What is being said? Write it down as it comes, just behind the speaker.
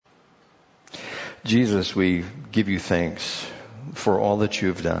Jesus, we give you thanks for all that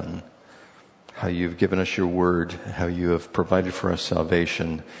you've done, how you've given us your word, how you have provided for us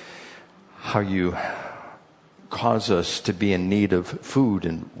salvation, how you cause us to be in need of food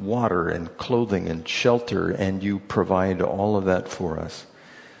and water and clothing and shelter, and you provide all of that for us.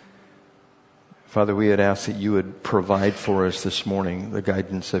 Father, we had asked that you would provide for us this morning the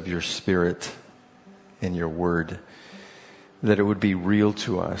guidance of your Spirit and your word, that it would be real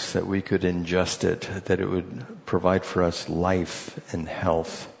to us, that we could ingest it, that it would provide for us life and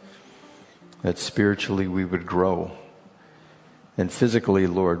health, that spiritually we would grow, and physically,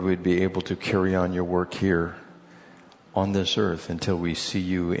 Lord, we'd be able to carry on your work here on this earth until we see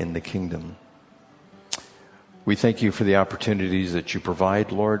you in the kingdom. We thank you for the opportunities that you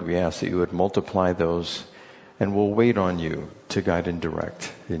provide, Lord. We ask that you would multiply those, and we'll wait on you to guide and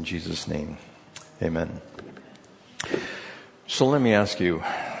direct. In Jesus' name, amen. So let me ask you,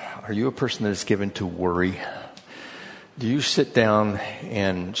 are you a person that is given to worry? Do you sit down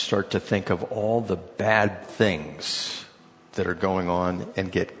and start to think of all the bad things that are going on and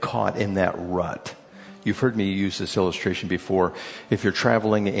get caught in that rut? You've heard me use this illustration before. If you're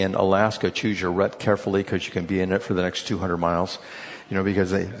traveling in Alaska, choose your rut carefully because you can be in it for the next 200 miles.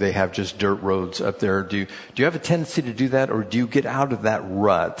 Because they have just dirt roads up there. Do you have a tendency to do that, or do you get out of that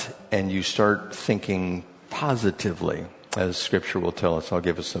rut and you start thinking positively, as Scripture will tell us? I'll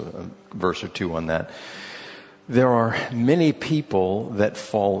give us a verse or two on that. There are many people that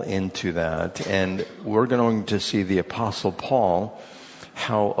fall into that, and we're going to see the Apostle Paul,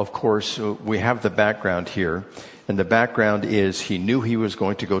 how, of course, we have the background here. And the background is he knew he was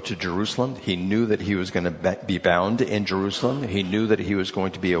going to go to Jerusalem. He knew that he was going to be bound in Jerusalem. He knew that he was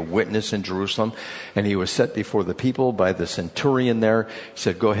going to be a witness in Jerusalem. And he was set before the people by the centurion there. He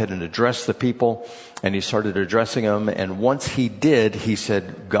said, go ahead and address the people. And he started addressing them. And once he did, he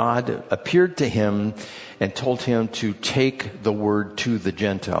said, God appeared to him and told him to take the word to the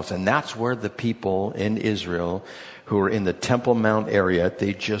Gentiles. And that's where the people in Israel who were in the Temple Mount area,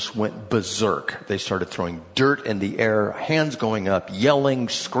 they just went berserk. They started throwing dirt in the air, hands going up, yelling,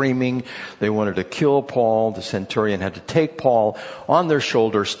 screaming. They wanted to kill Paul. The centurion had to take Paul on their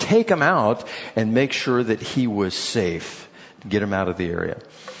shoulders, take him out, and make sure that he was safe, get him out of the area.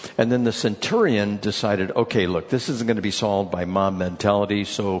 And then the centurion decided, okay, look, this isn't going to be solved by mob mentality.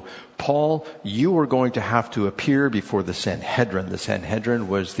 So, Paul, you are going to have to appear before the Sanhedrin. The Sanhedrin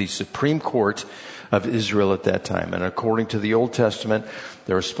was the Supreme Court of Israel at that time. And according to the Old Testament,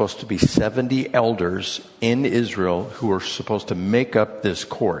 there were supposed to be 70 elders in Israel who were supposed to make up this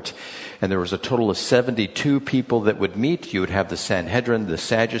court. And there was a total of 72 people that would meet. You would have the Sanhedrin, the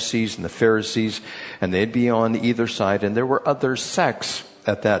Sadducees, and the Pharisees, and they'd be on either side. And there were other sects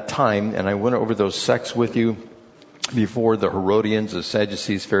at that time, and I went over those sects with you before: the Herodians, the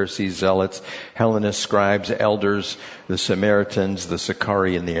Sadducees, Pharisees, Zealots, Hellenists, scribes, elders, the Samaritans, the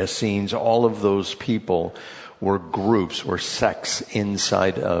Sicarii, and the Essenes. All of those people were groups or sects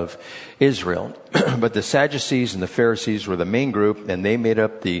inside of Israel. But the Sadducees and the Pharisees were the main group, and they made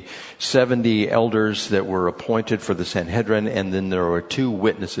up the 70 elders that were appointed for the Sanhedrin. And then there were two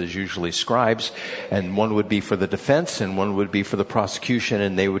witnesses, usually scribes, and one would be for the defense and one would be for the prosecution,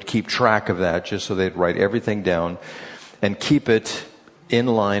 and they would keep track of that just so they'd write everything down and keep it in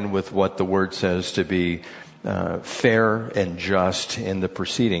line with what the word says to be fair and just in the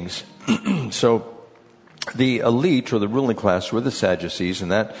proceedings. So the elite, or the ruling class, were the Sadducees,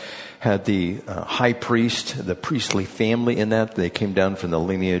 and that had the high priest, the priestly family in that. They came down from the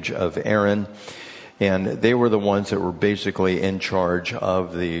lineage of Aaron, and they were the ones that were basically in charge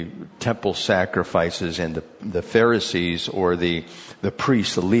of the temple sacrifices. And the Pharisees, or the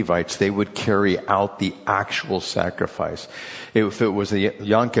priests, the Levites, they would carry out the actual sacrifice. If it was the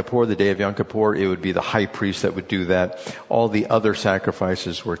Yom Kippur, the day of Yom Kippur, it would be the high priest that would do that. All the other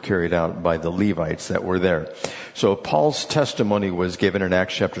sacrifices were carried out by the Levites that were there. So Paul's testimony was given in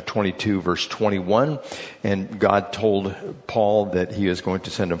Acts chapter 22, verse 21. And God told Paul that he is going to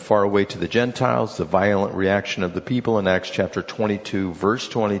send him far away to the Gentiles. The violent reaction of the people in Acts chapter 22, verse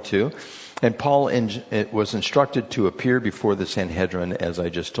 22. And Paul was instructed to appear before the Sanhedrin, as I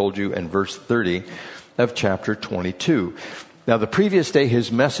just told you, in verse 30 of chapter 22. Now, the previous day,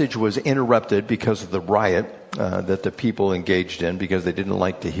 his message was interrupted because of the riot that the people engaged in, because they didn't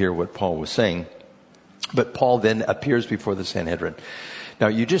like to hear what Paul was saying. But Paul then appears before the Sanhedrin. Now,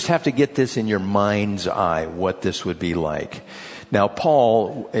 you just have to get this in your mind's eye, what this would be like. Now,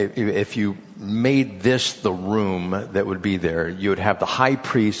 Paul, if you made this the room that would be there, you would have the high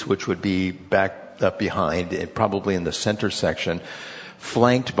priest, which would be back up behind, and probably in the center section,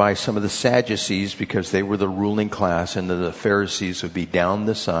 flanked by some of the Sadducees, because they were the ruling class, and then the Pharisees would be down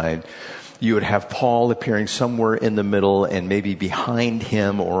the side. you would have Paul appearing somewhere in the middle, and maybe behind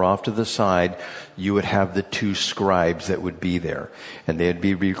him or off to the side, you would have the two scribes that would be there, and they'd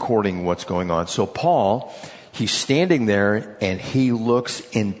be recording what's going on. So Paul, he's standing there, and he looks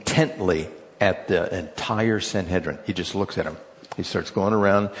intently at the entire Sanhedrin. He just looks at them. He starts going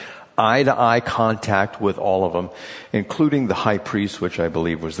around, eye-to-eye contact with all of them, including the high priest, which I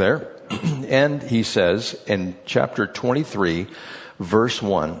believe was there. And he says in chapter 23, verse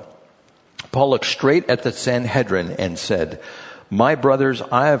 1, Paul looked straight at the Sanhedrin and said, "My brothers,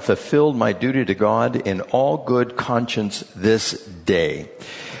 I have fulfilled my duty to God in all good conscience this day."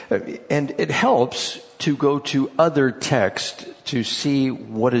 And it helps to go to other texts to see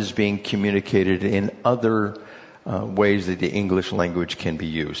what is being communicated in other ways that the English language can be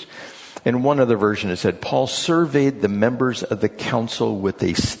used. In one other version, it said, Paul surveyed the members of the council with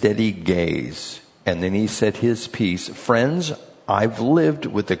a steady gaze. And then he said his piece, "Friends, I've lived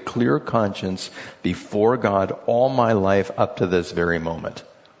with a clear conscience before God all my life up to this very moment."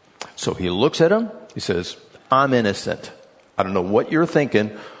 So he looks at him. He says, "I'm innocent. I don't know what you're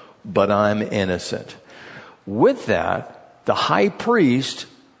thinking, but I'm innocent." With that, the high priest,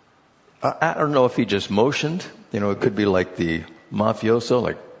 I don't know if he just motioned. It could be like the mafioso,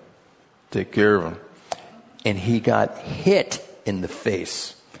 like, take care of him. And he got hit in the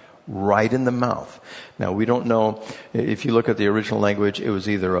face, right in the mouth. Now, we don't know, if you look at the original language, it was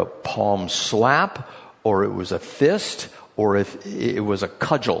either a palm slap, or it was a fist, or if it was a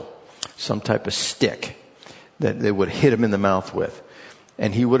cudgel, some type of stick that they would hit him in the mouth with.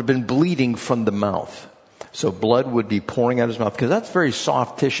 And he would have been bleeding from the mouth. So blood would be pouring out of his mouth, because that's very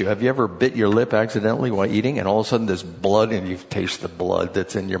soft tissue. Have you ever bit your lip accidentally while eating, and all of a sudden there's blood and you taste the blood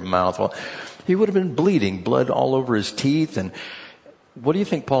that's in your mouth? Well, he would have been bleeding, blood all over his teeth. And what do you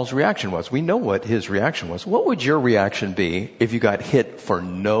think Paul's reaction was? We know what his reaction was. What would your reaction be if you got hit for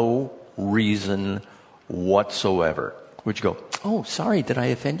no reason whatsoever? Would you go, "Oh, sorry, did I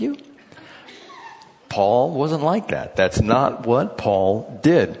offend you?" Paul wasn't like that. That's not what Paul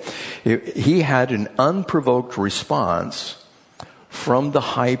did. He had an unprovoked response from the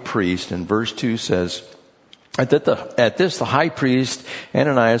high priest. And verse 2 says, At this, the high priest,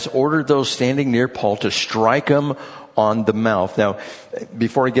 Ananias, ordered those standing near Paul to strike him on the mouth. Now,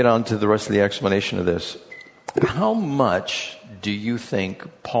 before I get on to the rest of the explanation of this, how much do you think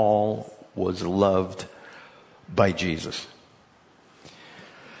Paul was loved by Jesus?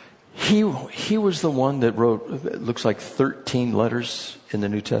 He was the one that wrote, it looks like 13 letters in the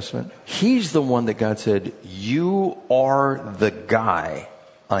New Testament. He's the one that God said, "You are the guy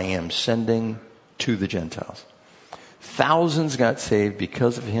I am sending to the Gentiles." Thousands got saved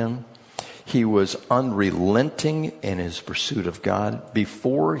because of him. He was unrelenting in his pursuit of God.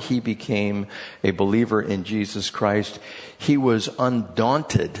 Before he became a believer in Jesus Christ, he was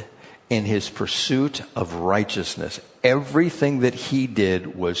undaunted in his pursuit of righteousness. Everything that he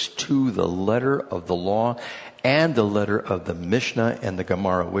did was to the letter of the law and the letter of the Mishnah and the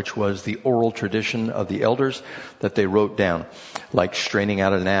Gemara, which was the oral tradition of the elders that they wrote down, like straining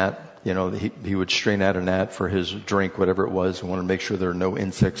out a gnat. He would strain out a gnat for his drink, whatever it was. He wanted to make sure there are no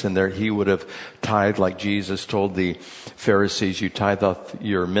insects in there. He would have tithed, like Jesus told the Pharisees, "You tithe off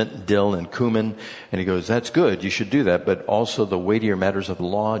your mint, dill, and cumin." And he goes, "That's good. You should do that. But also the weightier matters of the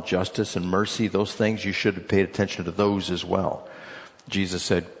law, justice and mercy, those things, you should have paid attention to those as well." Jesus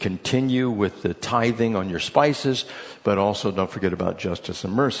said, continue with the tithing on your spices, but also don't forget about justice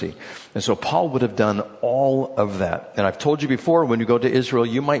and mercy. And so Paul would have done all of that. And I've told you before, when you go to Israel,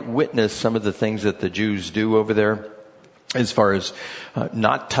 you might witness some of the things that the Jews do over there, as far as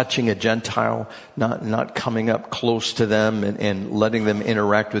not touching a Gentile, not coming up close to them and letting them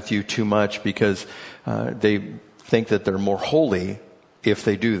interact with you too much, because they think that they're more holy if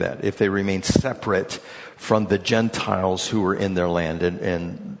they do that, if they remain separate from the Gentiles who are in their land.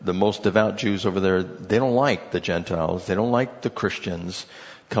 And the most devout Jews over there, they don't like the Gentiles. They don't like the Christians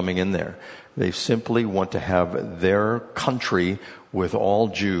coming in there. They simply want to have their country with all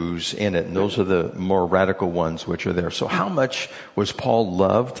Jews in it. And those are the more radical ones which are there. So how much was Paul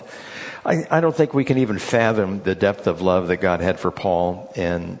loved? I don't think we can even fathom the depth of love that God had for Paul,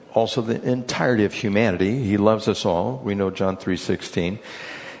 and also the entirety of humanity. He loves us all. We know John 3:16.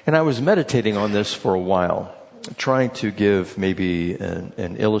 And I was meditating on this for a while, trying to give maybe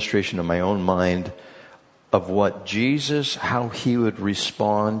an illustration in my own mind of what Jesus, how he would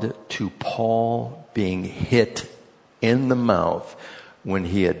respond to Paul being hit in the mouth when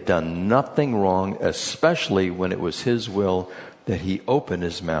he had done nothing wrong, especially when it was his will that he open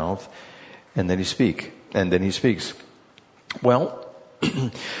his mouth and then he speaks. Well,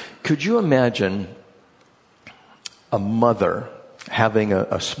 could you imagine a mother having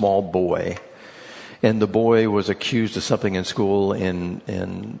a small boy. And the boy was accused of something in school,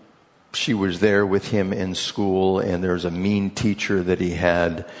 and she was there with him in school, and there was a mean teacher that he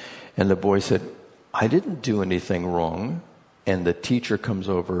had. And the boy said, I didn't do anything wrong. And the teacher comes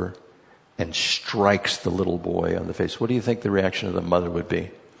over and strikes the little boy on the face. What do you think the reaction of the mother would be?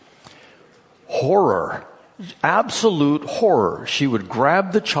 Horror. Absolute horror. She would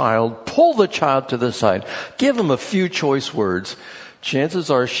grab the child, pull the child to the side, give him a few choice words. Chances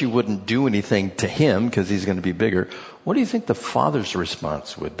are she wouldn't do anything to him because he's going to be bigger. What do you think the father's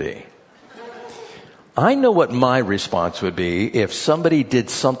response would be? I know what my response would be if somebody did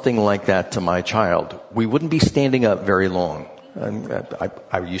something like that to my child. We wouldn't be standing up very long.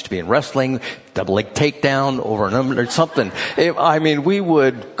 I used to be in wrestling, double leg takedown over and over or something. We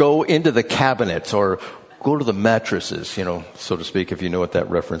would go into the cabinets or go to the mattresses, so to speak, if you know what that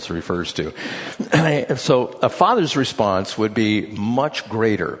reference refers to. So a father's response would be much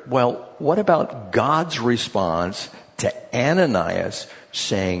greater. Well, what about God's response to Ananias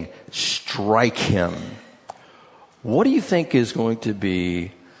saying, strike him? What do you think is going to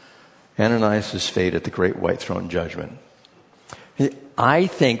be Ananias' fate at the great white throne judgment? I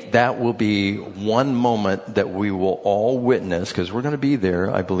think that will be one moment that we will all witness, because we're going to be there,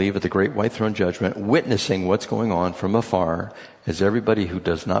 I believe, at the great white throne judgment, witnessing what's going on from afar, as everybody who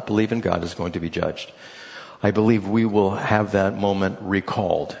does not believe in God is going to be judged. I believe we will have that moment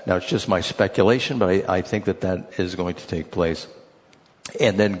recalled. Now, it's just my speculation, but I think that is going to take place.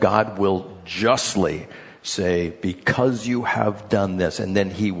 And then God will justly say, because you have done this, and then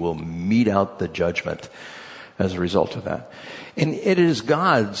he will mete out the judgment as a result of that. And it is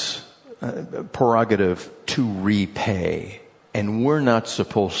God's prerogative to repay. And we're not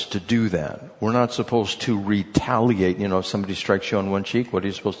supposed to do that. We're not supposed to retaliate. If somebody strikes you on one cheek, what are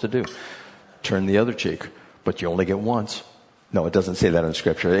you supposed to do? Turn the other cheek. But you only get once. No, it doesn't say that in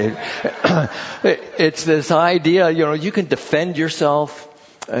Scripture. It's this idea, you can defend yourself.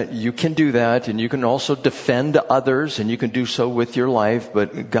 You can do that, and you can also defend others, and you can do so with your life.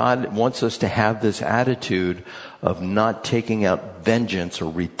 But God wants us to have this attitude of not taking out vengeance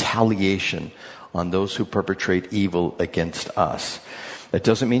or retaliation on those who perpetrate evil against us. That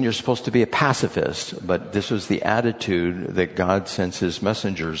doesn't mean you're supposed to be a pacifist, but this was the attitude that God sends his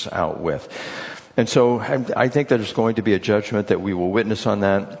messengers out with. And so I think that there's going to be a judgment that we will witness on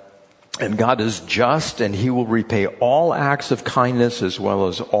that. And God is just, and he will repay all acts of kindness as well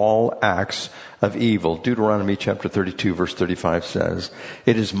as all acts of evil. Deuteronomy chapter 32 verse 35 says,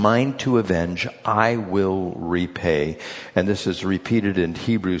 it is mine to avenge, I will repay. And this is repeated in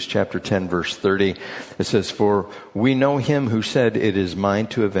Hebrews chapter 10 verse 30. It says, for we know him who said, it is mine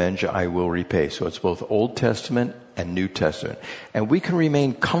to avenge, I will repay. So it's both Old Testament and New Testament. And we can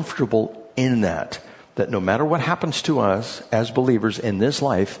remain comfortable in that no matter what happens to us as believers in this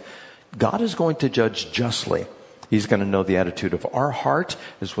life, God is going to judge justly. He's going to know the attitude of our heart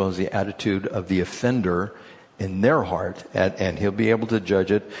as well as the attitude of the offender in their heart. And he'll be able to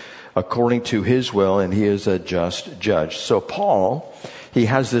judge it according to his will, and he is a just judge. So Paul, he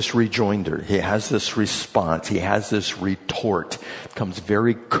has this rejoinder. He has this response. He has this retort. It comes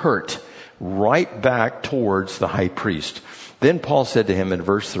very curt, right back towards the high priest. Then Paul said to him in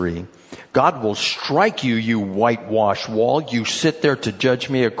verse 3, God will strike you, you whitewashed wall. You sit there to judge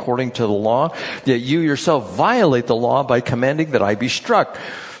me according to the law, yet you yourself violate the law by commanding that I be struck.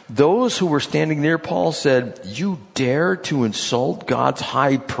 Those who were standing near Paul said, you dare to insult God's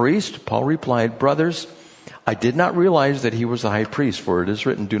high priest? Paul replied, brothers, I did not realize that he was the high priest, for it is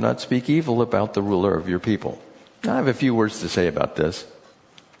written, do not speak evil about the ruler of your people. Now, I have a few words to say about this.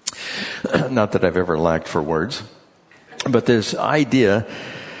 Not that I've ever lacked for words, but this idea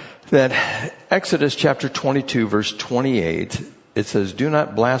that Exodus chapter 22 verse 28, it says, do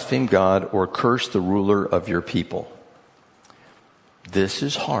not blaspheme God or curse the ruler of your people. This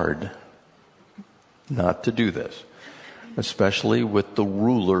is hard not to do this, especially with the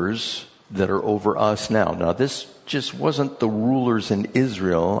rulers that are over us now. Now, this just wasn't the rulers in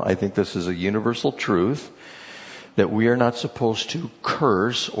Israel. I think this is a universal truth that we are not supposed to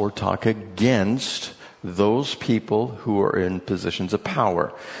curse or talk against those people who are in positions of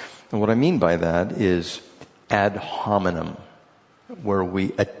power. And what I mean by that is ad hominem, where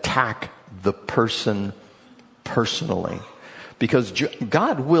we attack the person personally. Because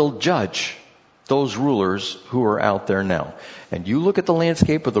God will judge those rulers who are out there now. And you look at the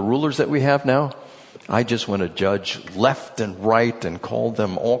landscape of the rulers that we have now, I just want to judge left and right and call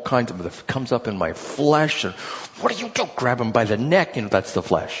them all kinds of, if it comes up in my flesh, and what do you do? Grab them by the neck, that's the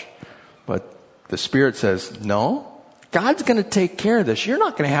flesh. But the Spirit says, no, God's going to take care of this. You're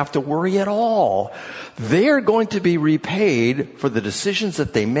not going to have to worry at all. They're going to be repaid for the decisions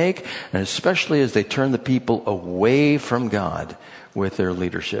that they make, and especially as they turn the people away from God with their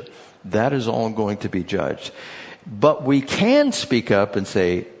leadership. That is all going to be judged. But we can speak up and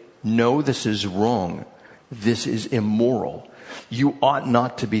say, no, this is wrong. This is immoral. You ought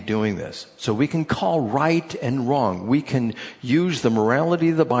not to be doing this. So we can call right and wrong. We can use the morality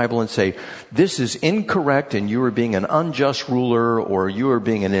of the Bible and say, this is incorrect and you are being an unjust ruler or you are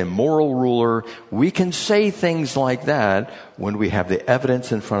being an immoral ruler. We can say things like that when we have the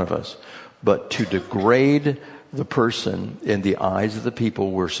evidence in front of us. But to degrade the person in the eyes of the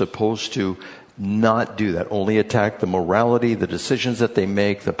people, we're supposed to not do that. Only attack the morality, the decisions that they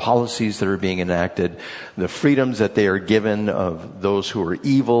make, the policies that are being enacted, the freedoms that they are given of those who are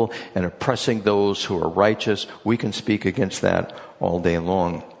evil and oppressing those who are righteous. We can speak against that all day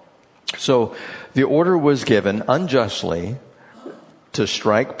long. So the order was given unjustly to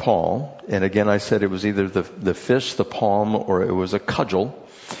strike Paul. And again, I said it was either the fist, the palm, or it was a cudgel.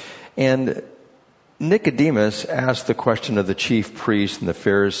 And Nicodemus asked the question of the chief priests and the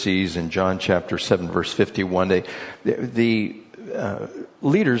Pharisees in John chapter 7, verse 51. The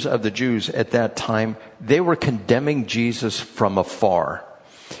leaders of the Jews at that time, they were condemning Jesus from afar.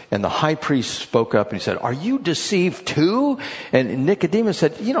 And the high priest spoke up and he said, are you deceived too? And Nicodemus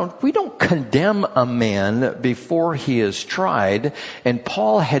said, we don't condemn a man before he is tried. And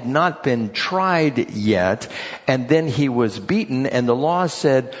Paul had not been tried yet. And then he was beaten. And the law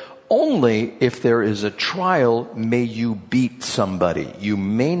said, only if there is a trial may you beat somebody. You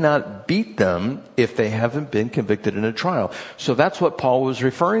may not beat them if they haven't been convicted in a trial. So that's what Paul was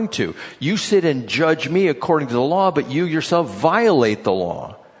referring to. You sit and judge me according to the law, but you yourself violate the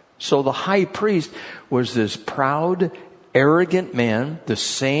law. So the high priest was this proud, arrogant man, the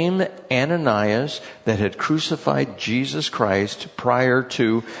same Ananias that had crucified Jesus Christ prior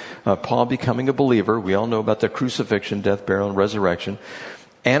to Paul becoming a believer. We all know about the crucifixion, death, burial, and resurrection.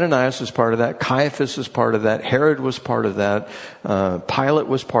 Ananias was part of that. Caiaphas was part of that. Herod was part of that. Pilate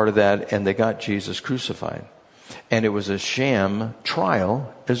was part of that. And they got Jesus crucified. And it was a sham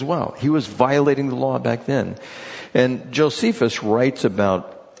trial as well. He was violating the law back then. And Josephus writes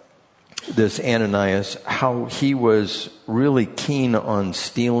about this Ananias, how he was really keen on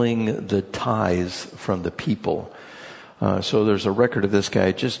stealing the tithes from the people. So there's a record of this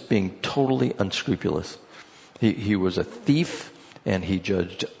guy just being totally unscrupulous. He was a thief. And he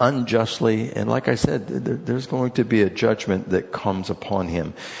judged unjustly. And like I said, there's going to be a judgment that comes upon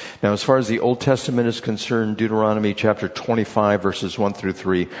him. Now, as far as the Old Testament is concerned, Deuteronomy chapter 25, verses 1 through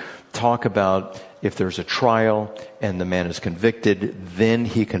 3, talk about if there's a trial and the man is convicted, then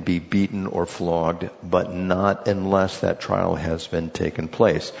he can be beaten or flogged, but not unless that trial has been taken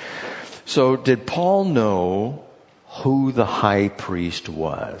place. So did Paul know who the high priest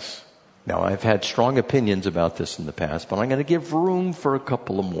was? Now, I've had strong opinions about this in the past, but I'm going to give room for a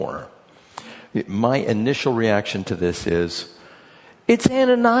couple of more. My initial reaction to this is, it's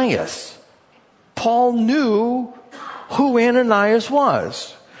Ananias. Paul knew who Ananias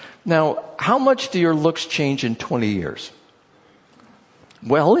was. Now, how much do your looks change in 20 years?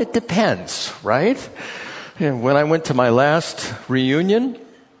 Well, it depends, right? And when I went to my last reunion,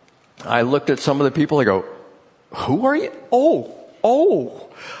 I looked at some of the people, I go, who are you? Oh.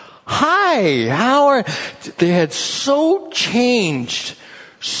 Hi, how are... They had so changed,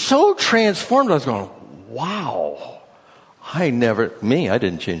 so transformed. I was going, wow. I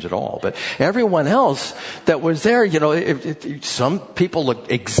didn't change at all. But everyone else that was there, some people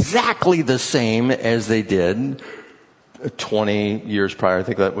looked exactly the same as they did 20 years prior. I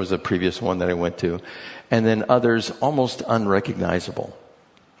think that was the previous one that I went to. And then others almost unrecognizable.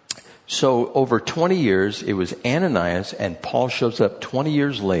 So over 20 years, it was Ananias, and Paul shows up 20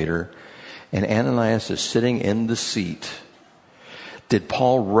 years later, and Ananias is sitting in the seat. Did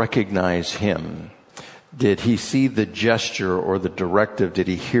Paul recognize him? Did he see the gesture or the directive? Did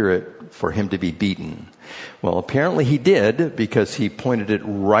he hear it for him to be beaten? Well, apparently he did, because he pointed it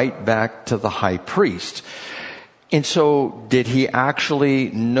right back to the high priest. And so did he actually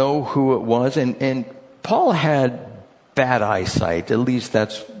know who it was? And Paul had bad eyesight. At least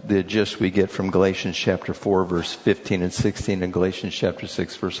that's the gist we get from Galatians chapter 4, verse 15 and 16, and Galatians chapter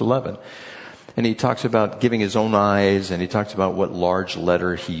 6, verse 11. And he talks about giving his own eyes, and he talks about what large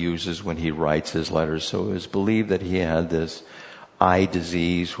letter he uses when he writes his letters. So it was believed that he had this eye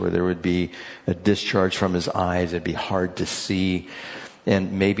disease where there would be a discharge from his eyes. It'd be hard to see.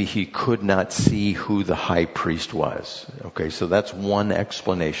 And maybe he could not see who the high priest was. Okay, so that's one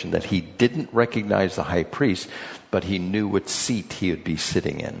explanation, that he didn't recognize the high priest, but he knew what seat he would be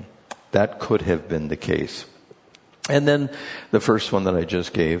sitting in. That could have been the case. And then the first one that I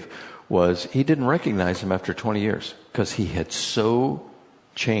just gave was he didn't recognize him after 20 years because he had so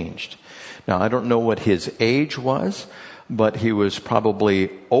changed. Now, I don't know what his age was, but he was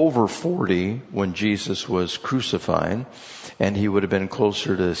probably over 40 when Jesus was crucified, and he would have been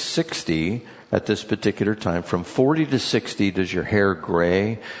closer to 60 at this particular time. From 40 to 60, does your hair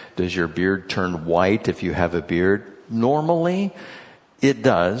gray? Does your beard turn white if you have a beard? Normally, it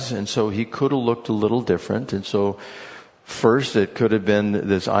does, and so he could have looked a little different. And so first, it could have been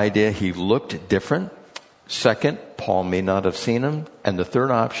this idea he looked different. Second, Paul may not have seen him. And the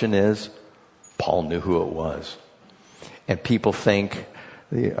third option is Paul knew who it was. And people think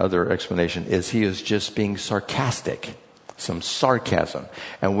the other explanation is he is just being sarcastic, some sarcasm.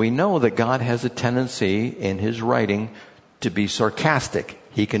 And we know that God has a tendency in his writing to be sarcastic.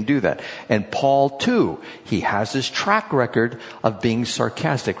 He can do that. And Paul, too, he has this track record of being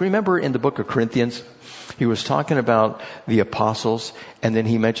sarcastic. Remember in the book of Corinthians, he was talking about the apostles, and then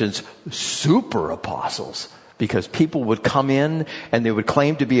he mentions super apostles. Because people would come in and they would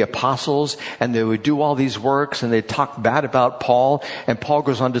claim to be apostles and they would do all these works and they'd talk bad about Paul. And Paul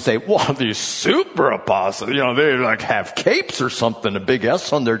goes on to say, well, these super apostles, they like have capes or something, a big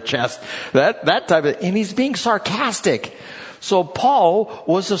S on their chest, that type of, and he's being sarcastic. So Paul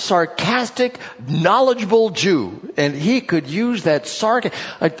was a sarcastic, knowledgeable Jew, and he could use that sarcasm.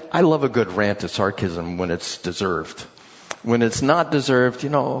 I love a good rant of sarcasm when it's deserved. When it's not deserved,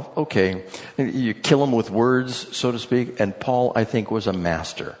 okay, you kill them with words, so to speak. And Paul, I think, was a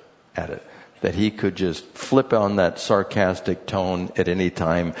master at it. That he could just flip on that sarcastic tone at any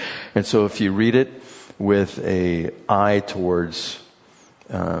time. And so if you read it with an eye towards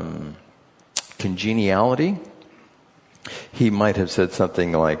congeniality, he might have said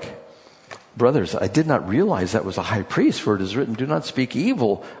something like, brothers, I did not realize that was a high priest, for it is written, do not speak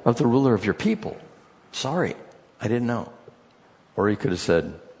evil of the ruler of your people. Sorry, I didn't know. Or he could have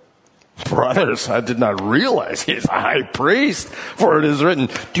said, brothers, I did not realize he's a high priest, for it is written,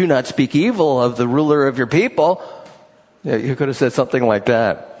 do not speak evil of the ruler of your people. Yeah, he could have said something like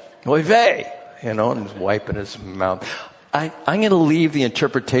that. Oy vey, and he's wiping his mouth. I'm going to leave the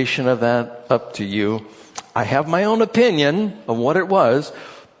interpretation of that up to you. I have my own opinion of what it was.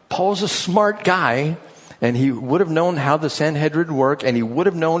 Paul's a smart guy, and he would have known how the Sanhedrin worked, and he would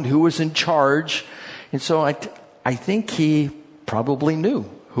have known who was in charge. And so I think he probably knew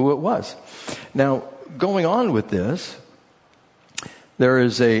who it was. Now, going on with this, there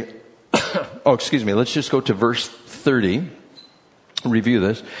is let's just go to verse 30. Review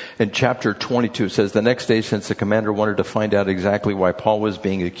this. In chapter 22, it says, the next day, since the commander wanted to find out exactly why Paul was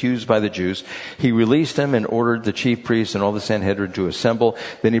being accused by the Jews, he released him and ordered the chief priests and all the Sanhedrin to assemble.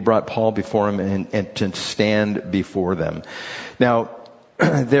 Then he brought Paul before him and to stand before them. Now,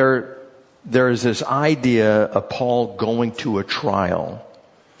 there is this idea of Paul going to a trial.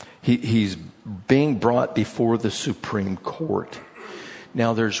 He's being brought before the Supreme Court.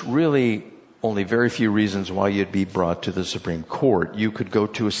 Now, there's really only very few reasons why you'd be brought to the Supreme Court. You could go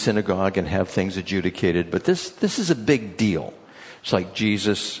to a synagogue and have things adjudicated, but this is a big deal. It's like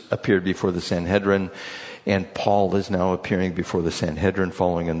Jesus appeared before the Sanhedrin, and Paul is now appearing before the Sanhedrin,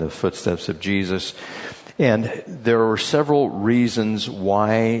 following in the footsteps of Jesus. And there were several reasons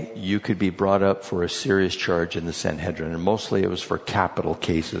why you could be brought up for a serious charge in the Sanhedrin. And mostly it was for capital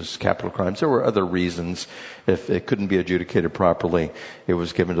cases, capital crimes. There were other reasons. If it couldn't be adjudicated properly, it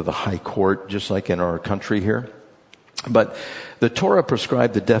was given to the high court, just like in our country here. But the Torah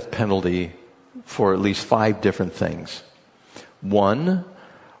prescribed the death penalty for at least 5 different things. One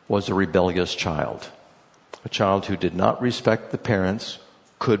was a rebellious child. A child who did not respect the parents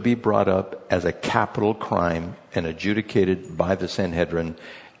could be brought up as a capital crime and adjudicated by the Sanhedrin,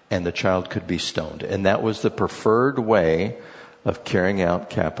 and the child could be stoned. And that was the preferred way of carrying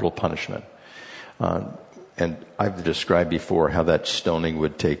out capital punishment. And I've described before how that stoning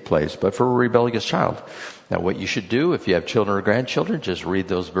would take place, but for a rebellious child. Now, what you should do if you have children or grandchildren, just read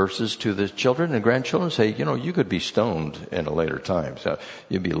those verses to the children and grandchildren. Say, you could be stoned in a later time. So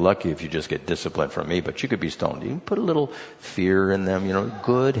you'd be lucky if you just get discipline from me, but you could be stoned. You can put a little fear in them,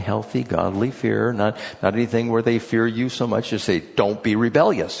 good, healthy, godly fear, not anything where they fear you so much. Just say, don't be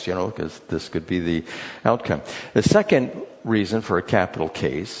rebellious, because this could be the outcome. The second reason for a capital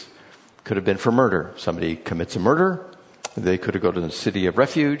case could have been for murder. Somebody commits a murder. They could have gone to the city of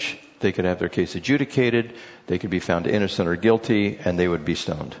refuge. They could have their case adjudicated. They could be found innocent or guilty, and they would be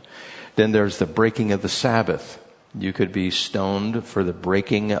stoned. Then there's the breaking of the Sabbath. You could be stoned for the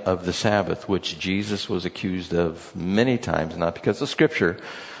breaking of the Sabbath, which Jesus was accused of many times, not because of Scripture,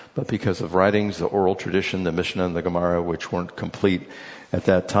 but because of writings, the oral tradition, the Mishnah and the Gemara, which weren't complete at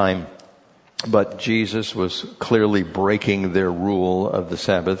that time. But Jesus was clearly breaking their rule of the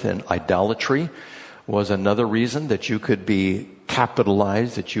Sabbath, and idolatry was another reason that you could be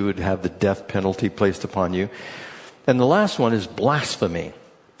capitalized, that you would have the death penalty placed upon you. And the last one is blasphemy.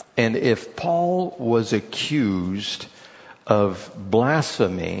 And if Paul was accused of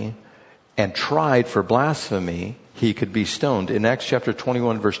blasphemy and tried for blasphemy, he could be stoned. In Acts chapter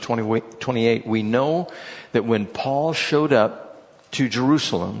 21, verse 28, we know that when Paul showed up to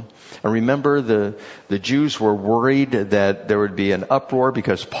Jerusalem, and remember the Jews were worried that there would be an uproar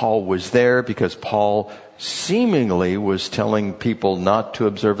because Paul was there, because Paul seemingly was telling people not to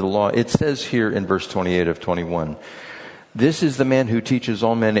observe the law. It says here in verse 28 of 21, "This is the man who teaches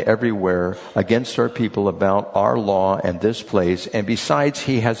all men everywhere against our people about our law and this place. And besides,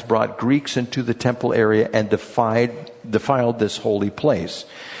 he has brought Greeks into the temple area and defiled this holy place."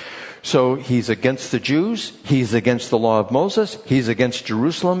 So he's against the Jews, he's against the law of Moses, he's against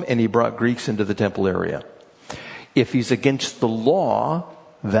Jerusalem, and he brought Greeks into the temple area. If he's against the law,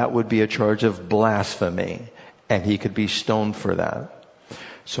 that would be a charge of blasphemy, and he could be stoned for that.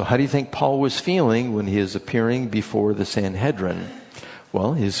 So how do you think Paul was feeling when he is appearing before the Sanhedrin?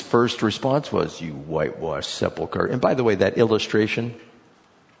 Well, his first response was, "You whitewashed sepulcher." And by the way, that illustration,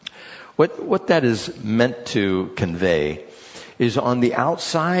 what that is meant to convey is on the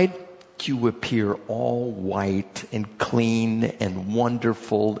outside, you appear all white and clean and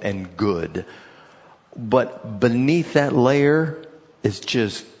wonderful and good. But beneath that layer is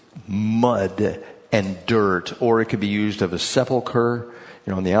just mud and dirt. Or it could be used of a sepulcher.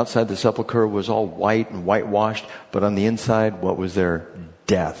 You know, on the outside, the sepulcher was all white and whitewashed. But on the inside, what was there?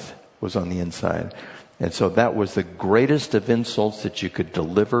 Death was on the inside. And so that was the greatest of insults that you could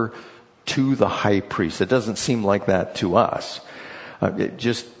deliver to the high priest. It doesn't seem like that to us.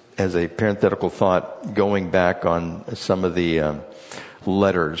 Just as a parenthetical thought, going back on some of the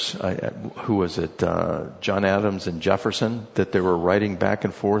letters, who was it? John Adams and Jefferson, that they were writing back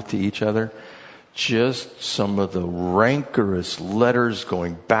and forth to each other. Just some of the rancorous letters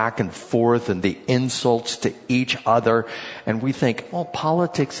going back and forth and the insults to each other. And we think, oh,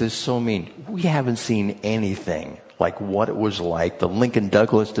 politics is so mean. We haven't seen anything like what it was like, the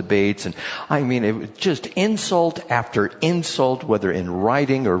Lincoln-Douglas debates. And I mean, it was just insult after insult, whether in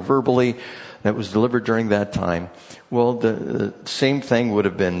writing or verbally, that was delivered during that time. Well, the same thing would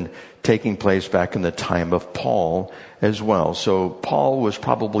have been taking place back in the time of Paul as well. So Paul was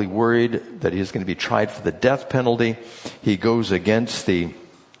probably worried that he was going to be tried for the death penalty. He goes against the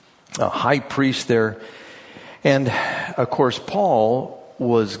high priest there. And of course, Paul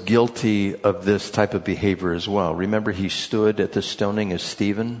was guilty of this type of behavior as well. Remember, he stood at the stoning of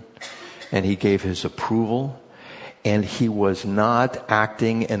Stephen and he gave his approval, and he was not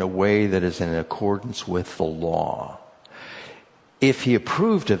acting in a way that is in accordance with the law. If he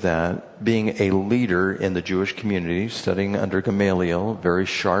approved of that, being a leader in the Jewish community, studying under Gamaliel, very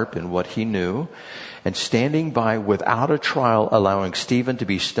sharp in what he knew, and standing by without a trial, allowing Stephen to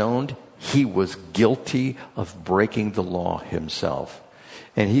be stoned, he was guilty of breaking the law himself.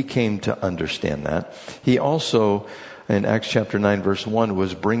 And he came to understand that. He also, in Acts chapter 9, verse 1,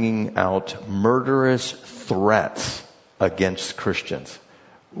 was bringing out murderous threats against Christians.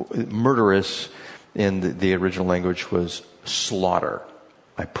 Murderous in the original language was slaughter.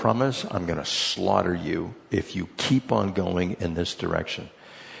 I promise I'm going to slaughter you if you keep on going in this direction.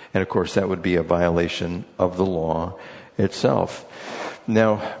 And of course, that would be a violation of the law itself.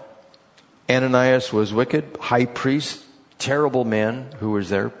 Now, Ananias was wicked, high priest, terrible man who was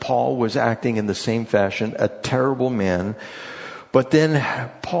there. Paul was acting in the same fashion, a terrible man. But then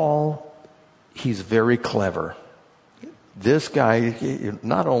Paul, he's very clever. This guy,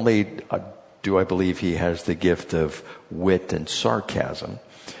 not only do I believe he has the gift of wit and sarcasm,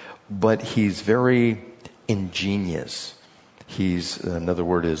 but he's very ingenious. He's, another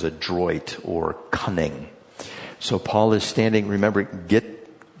word is adroit or cunning. So Paul is standing, remember, get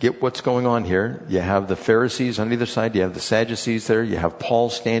what's going on here. You have the Pharisees on either side. You have the Sadducees there. You have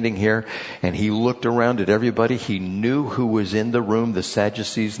Paul standing here. And he looked around at everybody. He knew who was in the room, the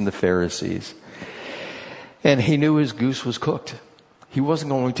Sadducees and the Pharisees. And he knew his goose was cooked. He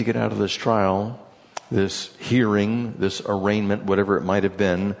wasn't going to get out of this trial, this hearing, this arraignment, whatever it might have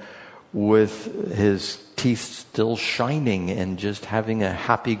been, with his teeth still shining and just having a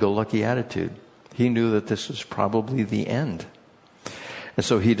happy-go-lucky attitude. He knew that this was probably the end. And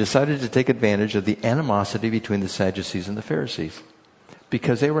so he decided to take advantage of the animosity between the Sadducees and the Pharisees,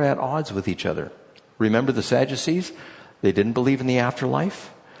 because they were at odds with each other. Remember the Sadducees? They didn't believe in the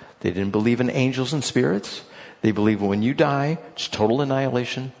afterlife. They didn't believe in angels and spirits. They believe when you die, it's total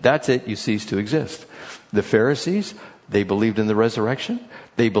annihilation. That's it. You cease to exist. The Pharisees, They believed in the resurrection.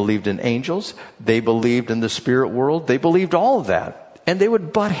 They believed in angels. They believed in the spirit world. They believed all of that. And they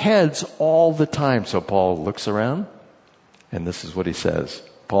would butt heads all the time. So Paul looks around, and this is what he says.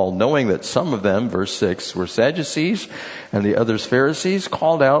 Paul, knowing that some of them, verse 6, were Sadducees and the others Pharisees,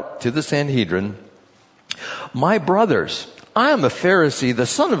 called out to the Sanhedrin, "My brothers, I am a Pharisee, the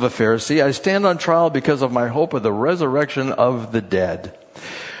son of a Pharisee. I stand on trial because of my hope of the resurrection of the dead."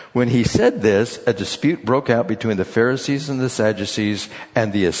 When he said this, a dispute broke out between the Pharisees and the Sadducees,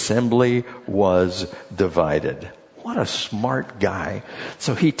 and the assembly was divided. What a smart guy.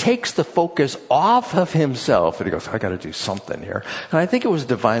 So he takes the focus off of himself, and he goes, I got to do something here. And I think it was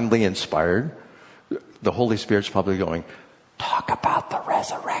divinely inspired. The Holy Spirit's probably going, talk about the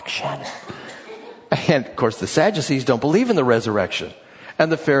resurrection. And, of course, the Sadducees don't believe in the resurrection.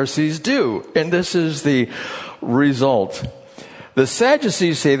 And the Pharisees do. And this is the result. The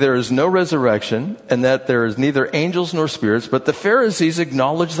Sadducees say there is no resurrection and that there is neither angels nor spirits, but the Pharisees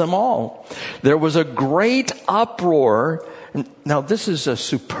acknowledge them all. There was a great uproar. Now, this is a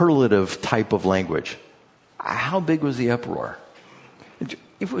superlative type of language. How big was the uproar?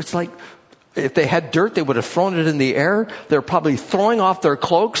 It was like, if they had dirt, they would have thrown it in the air. They're probably throwing off their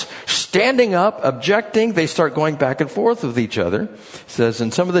cloaks, standing up, objecting. They start going back and forth with each other. It says,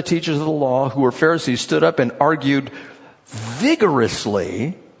 and some of the teachers of the law who were Pharisees stood up and argued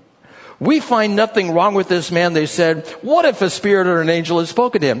vigorously. We find nothing wrong with this man, they said. What if a spirit or an angel had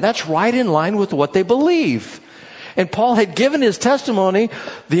spoken to him? That's right in line with what they believe. And Paul had given his testimony.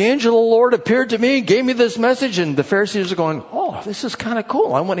 The angel of the Lord appeared to me, gave me this message, and the Pharisees are going, oh, this is kind of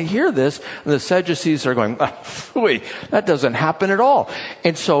cool. I want to hear this. And the Sadducees are going, wait, that doesn't happen at all.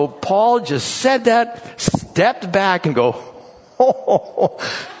 And so Paul just said that, stepped back and go,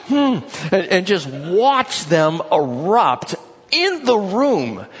 and just watch them erupt in the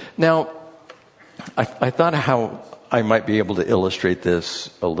room. Now, I thought how I might be able to illustrate this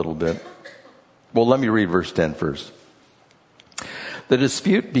a little bit. Well, let me read verse 10 first. The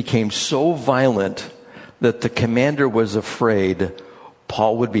dispute became so violent that the commander was afraid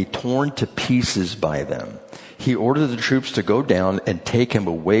Paul would be torn to pieces by them. He ordered the troops to go down and take him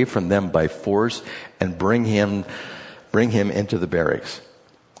away from them by force and bring him into the barracks.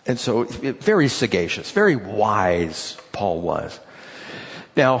 And so, very sagacious, very wise Paul was.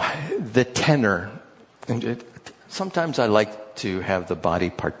 Now, the tenor, and sometimes I like to have the body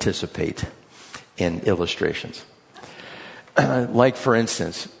participate in illustrations. Like, for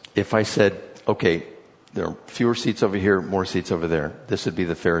instance, if I said, okay, there are fewer seats over here, more seats over there. This would be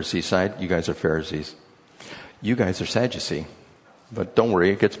the Pharisee side. You guys are Pharisees. You guys are Sadducee. But don't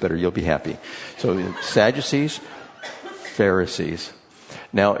worry, it gets better. You'll be happy. So, Sadducees, Pharisees.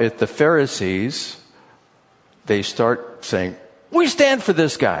 Now, if the Pharisees, they start saying, we stand for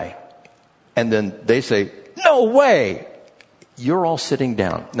this guy. And then they say, no way. You're all sitting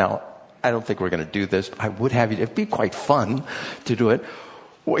down. Now, I don't think we're going to do this. I would have you. It'd be quite fun to do it.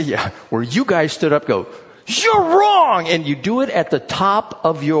 Well, yeah, where you guys stood up, go, you're wrong. And you do it at the top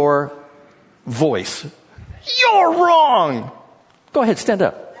of your voice. You're wrong. Go ahead, stand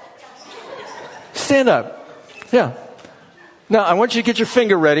up. Stand up. Yeah. Now, I want you to get your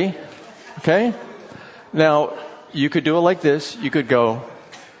finger ready. Okay? Now, you could do it like this. You could go,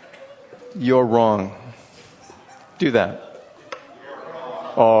 you're wrong. Do that.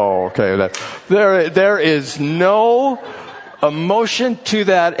 Oh, okay. There is no emotion to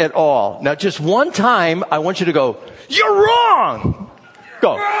that at all. Now, just one time, I want you to go, you're wrong.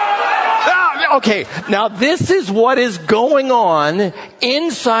 Go. Okay, now this is what is going on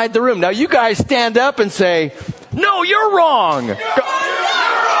inside the room. Now, you guys stand up and say, no, you're wrong.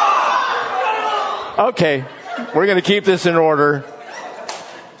 Okay, we're going to keep this in order.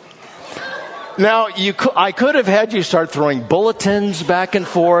 Now, I could have had you start throwing bulletins back and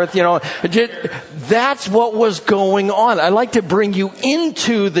forth, That's what was going on. I like to bring you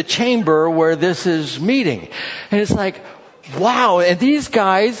into the chamber where this is meeting. And it's like, wow. And these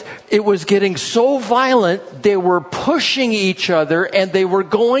guys, it was getting so violent, they were pushing each other and they were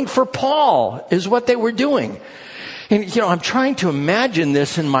going for Paul, is what they were doing. And, I'm trying to imagine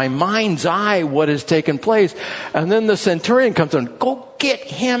this in my mind's eye, what has taken place. And then the centurion comes in, go get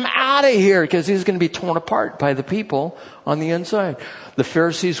him out of here, because he's going to be torn apart by the people on the inside. The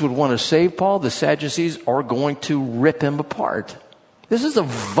Pharisees would want to save Paul. The Sadducees are going to rip him apart. This is a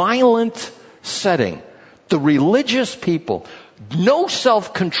violent setting. The religious people, no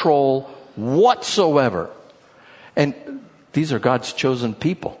self-control whatsoever. And these are God's chosen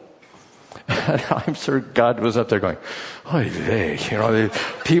people. I'm sure God was up there going, oy vey,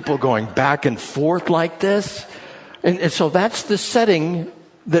 people going back and forth like this. And so that's the setting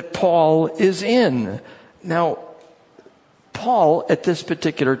that Paul is in. Now, Paul, at this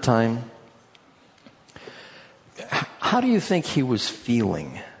particular time, how do you think he was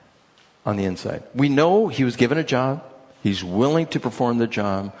feeling on the inside? We know he was given a job. He's willing to perform the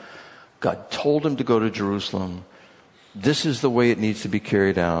job. God told him to go to Jerusalem. This is the way it needs to be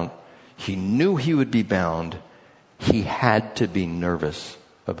carried out. He knew he would be bound. He had to be nervous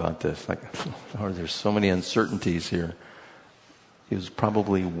about this. Like, Lord, there's so many uncertainties here. He was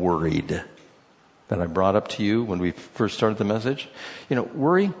probably worried. That I brought up to you when we first started the message. You know,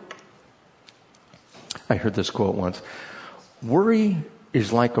 worry, I heard this quote once. Worry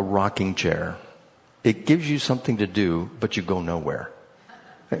is like a rocking chair. It gives you something to do, but you go nowhere.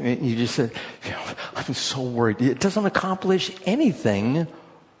 I mean, you just said, I'm so worried. It doesn't accomplish anything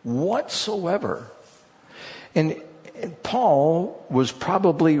whatsoever. And Paul was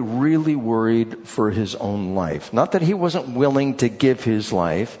probably really worried for his own life. Not that he wasn't willing to give his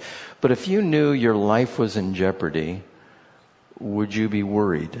life, but if you knew your life was in jeopardy, would you be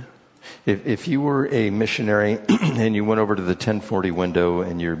worried? If you were a missionary and you went over to the 1040 window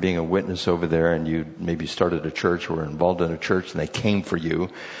and you're being a witness over there and you maybe started a church or were involved in a church and they came for you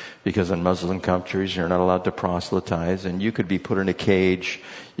because in Muslim countries you're not allowed to proselytize and you could be put in a cage,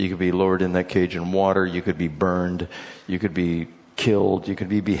 you could be lowered in that cage in water, you could be burned, you could be killed, you could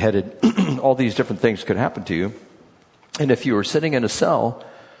be beheaded, all these different things could happen to you. And if you were sitting in a cell,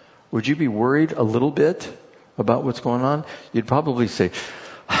 would you be worried a little bit about what's going on? You'd probably say,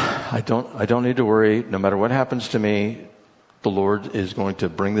 I don't need to worry. No matter what happens to me, the Lord is going to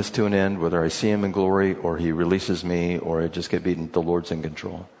bring this to an end, whether I see him in glory or he releases me or I just get beaten. The Lord's in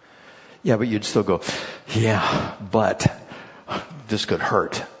control. Yeah, but you'd still go, yeah, but this could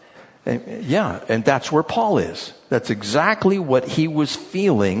hurt. And that's where Paul is. That's exactly what he was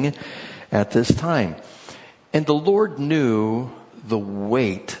feeling at this time. And the Lord knew the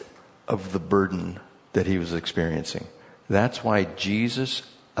weight of the burden that he was experiencing. That's why Jesus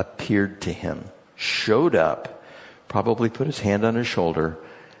appeared to him, showed up, probably put his hand on his shoulder,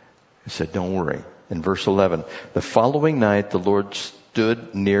 and said, don't worry. In verse 11, the following night the Lord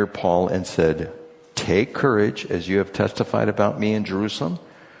stood near Paul and said, take courage as you have testified about me in Jerusalem,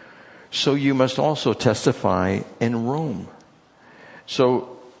 so you must also testify in Rome.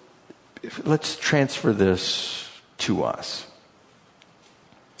 So let's transfer this to us.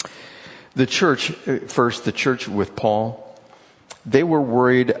 The church with Paul, they were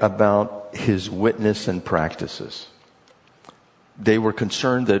worried about his witness and practices. They were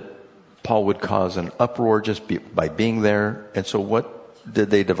concerned that Paul would cause an uproar just by being there. And so what did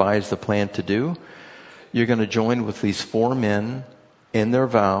they devise the plan to do? You're going to join with these 4 men in their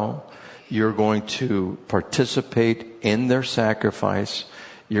vow. You're going to participate in their sacrifice.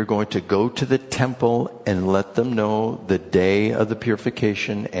 You're going to go to the temple and let them know the day of the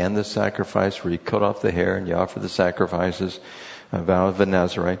purification and the sacrifice where you cut off the hair and you offer the sacrifices, a vow of the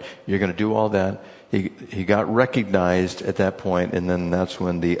Nazarite. You're going to do all that. He got recognized at that point, and then that's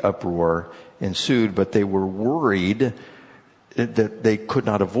when the uproar ensued. But they were worried that they could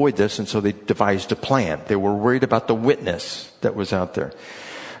not avoid this, and so they devised a plan. They were worried about the witness that was out there.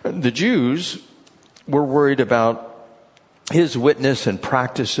 The Jews were worried about his witness and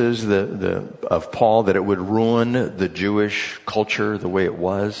practices of Paul, that it would ruin the Jewish culture the way it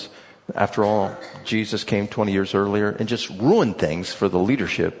was. After all, Jesus came 20 years earlier and just ruined things for the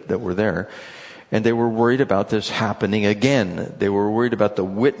leadership that were there. And they were worried about this happening again. They were worried about the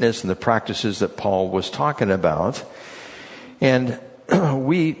witness and the practices that Paul was talking about. And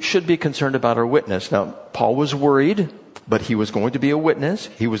we should be concerned about our witness. Now, Paul was worried, but he was going to be a witness.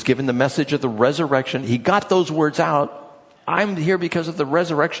 He was given the message of the resurrection. He got those words out. I'm here because of the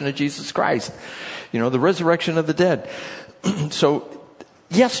resurrection of Jesus Christ. The resurrection of the dead. So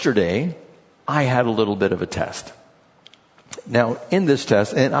yesterday, I had a little bit of a test. Now, in this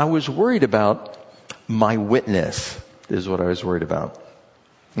test, and I was worried about my witness, is what I was worried about.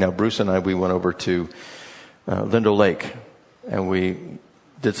 Now, Bruce and I, we went over to Lindo Lake, and we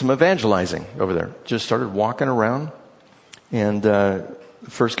did some evangelizing over there. Just started walking around, and the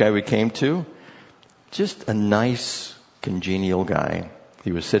first guy we came to, just a nice, congenial guy.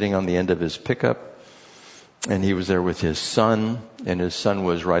 He was sitting on the end of his pickup, and he was there with his son, and his son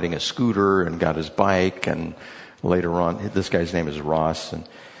was riding a scooter and got his bike, and later on, this guy's name is Ross, and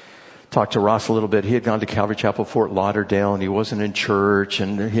talked to Ross a little bit. He had gone to Calvary Chapel, Fort Lauderdale, and he wasn't in church,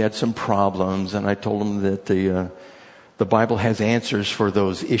 and he had some problems, and I told him that the Bible has answers for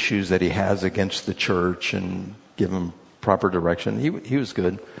those issues that he has against the church, and give him proper direction. He was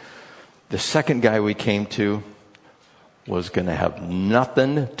good. The second guy we came to was going to have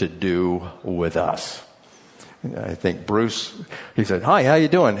nothing to do with us. I think Bruce, he said, hi, how you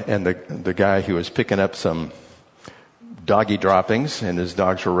doing? And the guy, he was picking up some doggy droppings, and his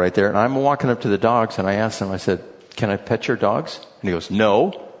dogs were right there. And I'm walking up to the dogs, and I asked him, I said, "Can I pet your dogs?" And he goes,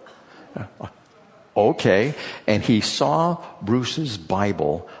 "No." Okay. And he saw Bruce's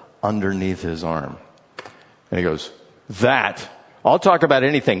Bible underneath his arm. And he goes, "That. I'll talk about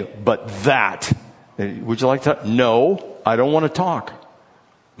anything, but that. Would you like to?" "No, I don't want to talk."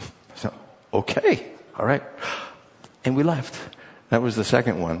 So, okay. All right. And we left. That was the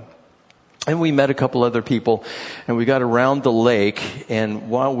second one. And we met a couple other people, and we got around the lake, and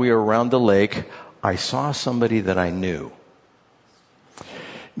while we were around the lake, I saw somebody that I knew.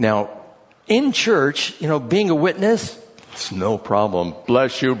 Now, in church, being a witness, it's no problem.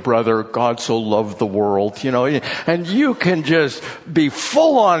 "Bless you, brother. God so loved the world," and you can just be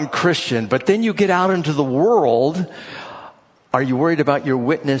full on Christian, but then you get out into the world. Are you worried about your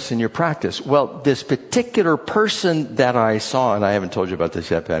witness and your practice? Well, this particular person that I saw, and I haven't told you about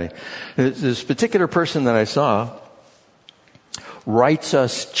this yet, Patty. This particular person that I saw writes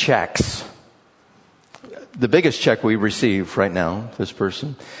us checks. The biggest check we receive right now, this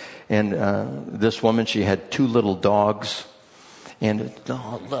person. And this woman, she had 2 little dogs. And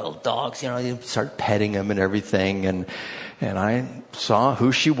little dogs, you start petting them and everything. And I saw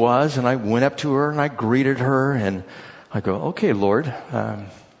who she was, and I went up to her and I greeted her, and I go, "Okay, Lord,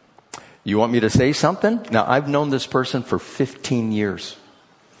 you want me to say something?" Now, I've known this person for 15 years.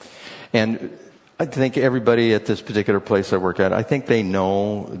 And I think everybody at this particular place I work at, I think they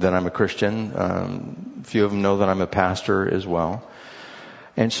know that I'm a Christian. A few of them know that I'm a pastor as well.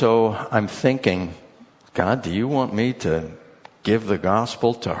 And so I'm thinking, "God, do you want me to give the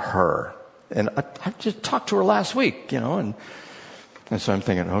gospel to her?" And I just talked to her last week, and so I'm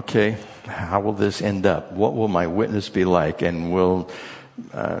thinking, okay, how will this end up? What will my witness be like? And will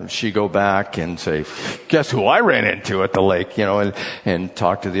she go back and say, "Guess who I ran into at the lake?" And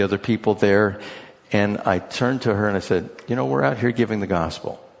talk to the other people there. And I turned to her and I said, "We're out here giving the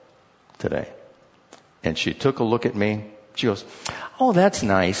gospel today." And she took a look at me. She goes, "Oh, that's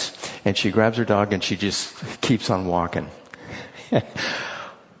nice." And she grabs her dog and she just keeps on walking.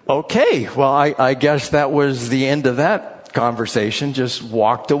 Okay, well, I guess that was the end of that conversation. Just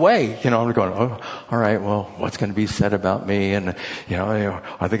walked away. I'm going, "Oh, all right, well, what's going to be said about me? And,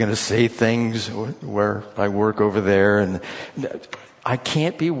 are they going to say things where I work over there?" And I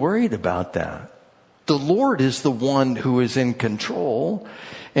can't be worried about that. The Lord is the one who is in control.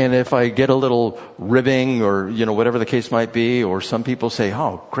 And if I get a little ribbing or, whatever the case might be, or some people say,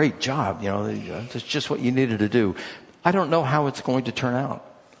 "Oh, great job. That's just what you needed to do." I don't know how it's going to turn out.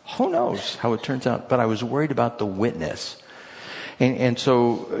 Who knows how it turns out? But I was worried about the witness. And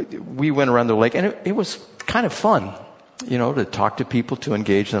so we went around the lake, and it was kind of fun, to talk to people, to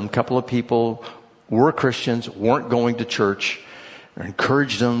engage them. A couple of people were Christians, weren't going to church. I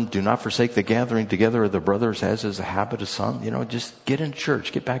encouraged them, "Do not forsake the gathering together of the brothers, as is the habit of some." Just get in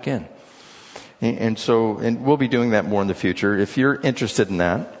church, get back in. And we'll be doing that more in the future. If you're interested in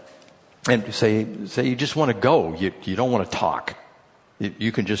that, and say you just want to go, you don't want to talk.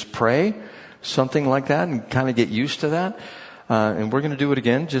 You can just pray, something like that, and kind of get used to that. And we're going to do it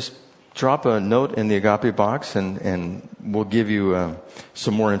again. Just drop a note in the Agape box, and we'll give you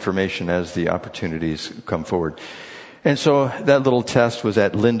some more information as the opportunities come forward. And so that little test was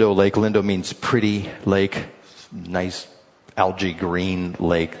at Lindo Lake. Lindo means pretty lake, nice algae green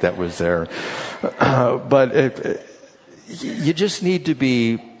lake that was there. But you just need to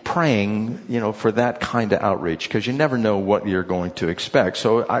be praying, for that kind of outreach, because you never know what you're going to expect.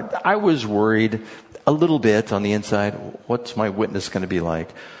 So I was worried a little bit on the inside. What's my witness going to be like?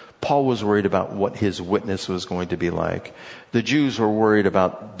 Paul was worried about what his witness was going to be like. The Jews were worried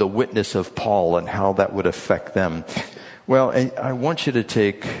about the witness of Paul and how that would affect them. Well, I want you to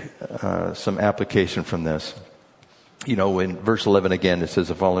take some application from this. In verse 11 again, it says,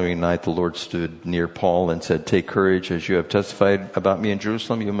 "The following night the Lord stood near Paul and said, 'Take courage, as you have testified about me in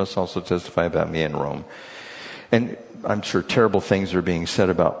Jerusalem, you must also testify about me in Rome.'" And I'm sure terrible things are being said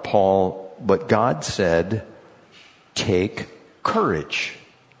about Paul, but God said, "Take courage.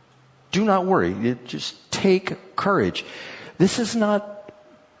 Do not worry. Just take courage." This is not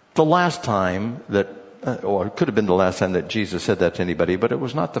the last time that, or it could have been the last time that Jesus said that to anybody, but it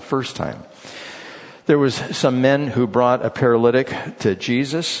was not the first time. There was some men who brought a paralytic to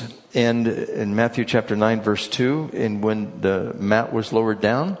Jesus, and in Matthew chapter 9, verse 2, and when the mat was lowered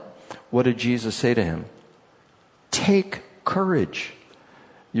down, what did Jesus say to him? "Take courage.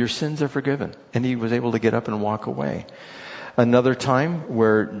 Your sins are forgiven." And he was able to get up and walk away. Another time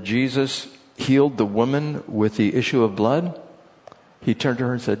where Jesus healed the woman with the issue of blood, he turned to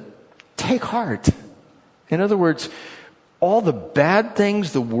her and said, "Take heart." In other words, all the bad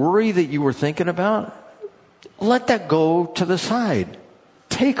things, the worry that you were thinking about, let that go to the side.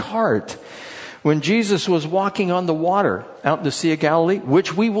 Take heart. When Jesus was walking on the water out in the Sea of Galilee,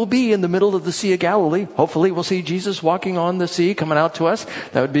 which we will be in the middle of the Sea of Galilee. Hopefully we'll see Jesus walking on the sea coming out to us.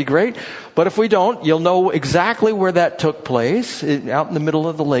 That would be great. But if we don't, you'll know exactly where that took place, out in the middle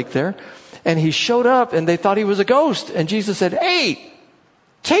of the lake there. And he showed up and they thought he was a ghost. And Jesus said, hey,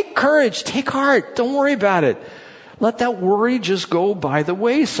 take courage, take heart. Don't worry about it. Let that worry just go by the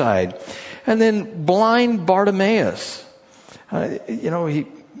wayside. And then blind Bartimaeus, he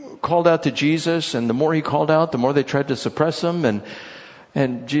called out to Jesus, and the more he called out, the more they tried to suppress him.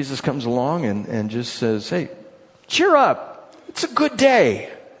 And Jesus comes along and just says, hey, cheer up. It's a good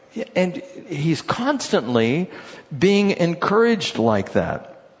day. And he's constantly being encouraged like that.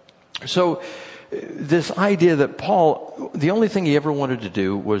 So this idea that Paul, the only thing he ever wanted to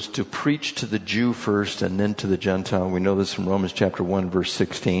do was to preach to the Jew first and then to the Gentile. We know this from Romans chapter 1, verse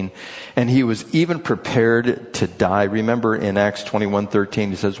 16. And he was even prepared to die. Remember in Acts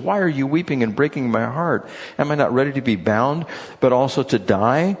 21:13, he says, why are you weeping and breaking my heart? Am I not ready to be bound, but also to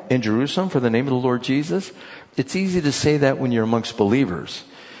die in Jerusalem for the name of the Lord Jesus? It's easy to say that when you're amongst believers.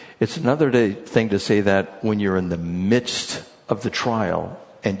 It's another thing to say that when you're in the midst of the trial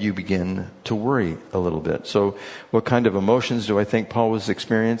and you begin to worry a little bit. So what kind of emotions do I think Paul was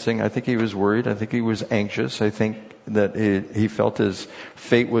experiencing? I think he was worried. I think he was anxious. I think that he felt his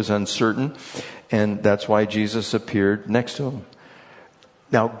fate was uncertain. And that's why Jesus appeared next to him.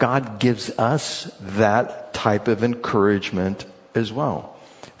 Now, God gives us that type of encouragement as well.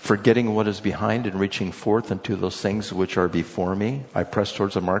 Forgetting what is behind and reaching forth unto those things which are before me. I press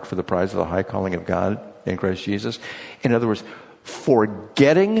towards the mark for the prize of the high calling of God in Christ Jesus. In other words,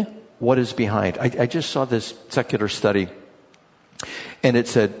 forgetting what is behind. I just saw this secular study, and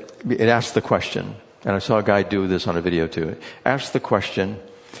it asked the question, and I saw a guy do this on a video too. It asked the question,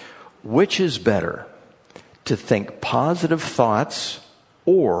 which is better, to think positive thoughts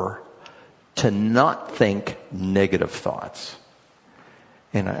or to not think negative thoughts?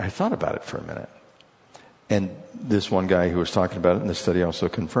 And I thought about it for a minute. And this one guy who was talking about it in the study also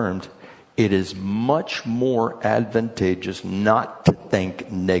confirmed, it is much more advantageous not to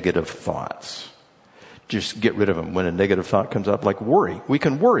think negative thoughts. Just get rid of them. When a negative thought comes up, like worry. We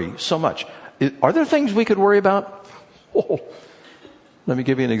can worry so much. Are there things we could worry about? Oh, let me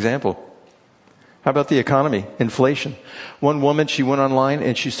give you an example. How about the economy? Inflation. One woman, she went online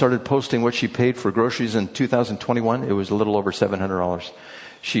and she started posting what she paid for groceries in 2021. It was a little over $700.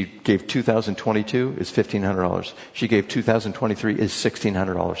 She gave 2022 is $1,500. She gave 2023 is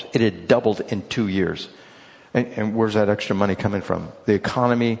 $1,600. It had doubled in 2 years. And where's that extra money coming from? The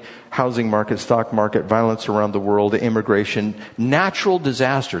economy, housing market, stock market, violence around the world, immigration, natural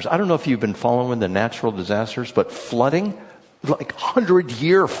disasters. I don't know if you've been following the natural disasters, but flooding, like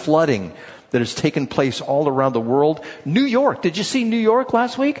 100-year flooding that has taken place all around the world. New York. Did you see New York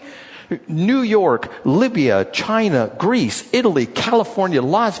last week? New York, Libya, China, Greece, Italy, California,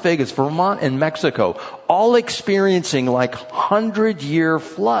 Las Vegas, Vermont, and Mexico, all experiencing like 100-year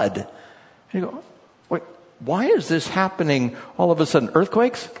flood. And you go, wait, why is this happening all of a sudden?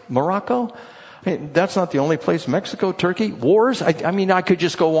 Earthquakes? Morocco? I mean, that's not the only place. Mexico, Turkey, wars. I could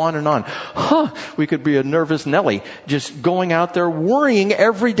just go on and on. We could be a nervous Nelly just going out there worrying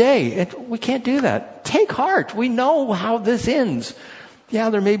every day. And we can't do that. Take heart. We know how this ends. Yeah,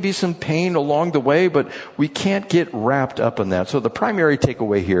 there may be some pain along the way, but we can't get wrapped up in that. So the primary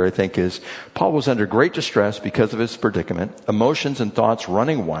takeaway here, I think, is Paul was under great distress because of his predicament, emotions and thoughts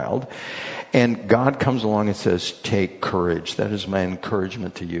running wild, and God comes along and says, take courage. That is my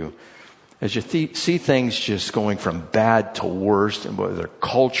encouragement to you. As you see things just going from bad to worse, whether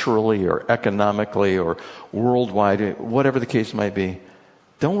culturally or economically or worldwide, whatever the case might be,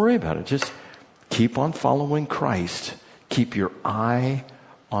 don't worry about it. Just keep on following Christ. Keep your eye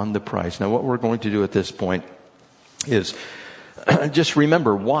on the prize. Now, what we're going to do at this point is just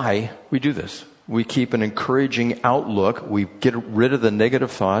remember why we do this. We keep an encouraging outlook. We get rid of the negative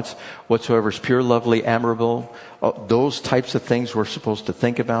thoughts. Whatsoever is pure, lovely, admirable, those types of things we're supposed to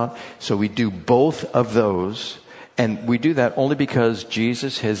think about. So we do both of those. And we do that only because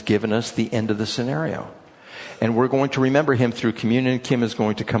Jesus has given us the end of the scenario. And we're going to remember him through communion. Kim is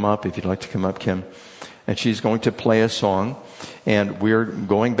going to come up. If you'd like to come up, Kim. And she's going to play a song, and we're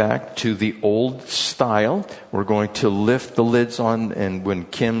going back to the old style. We're going to lift the lids on, and when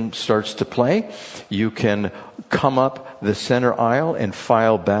Kim starts to play, you can come up the center aisle and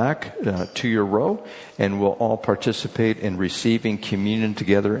file back to your row, and we'll all participate in receiving communion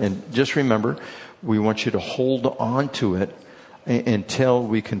together. And just remember, we want you to hold on to it until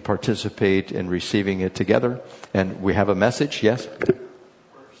we can participate in receiving it together. And we have a message, yes?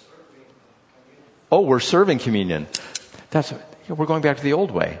 Oh, we're serving communion. We're going back to the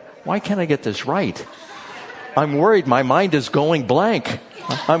old way. Why can't I get this right? I'm worried. My mind is going blank.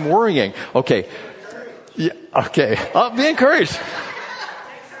 I'm worrying. Okay. Yeah, okay. Be encouraged.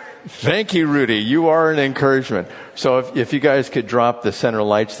 Thank you, Rudy. You are an encouragement. So if you guys could drop the center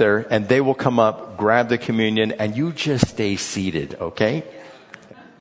lights there, and they will come up, grab the communion, and you just stay seated, okay?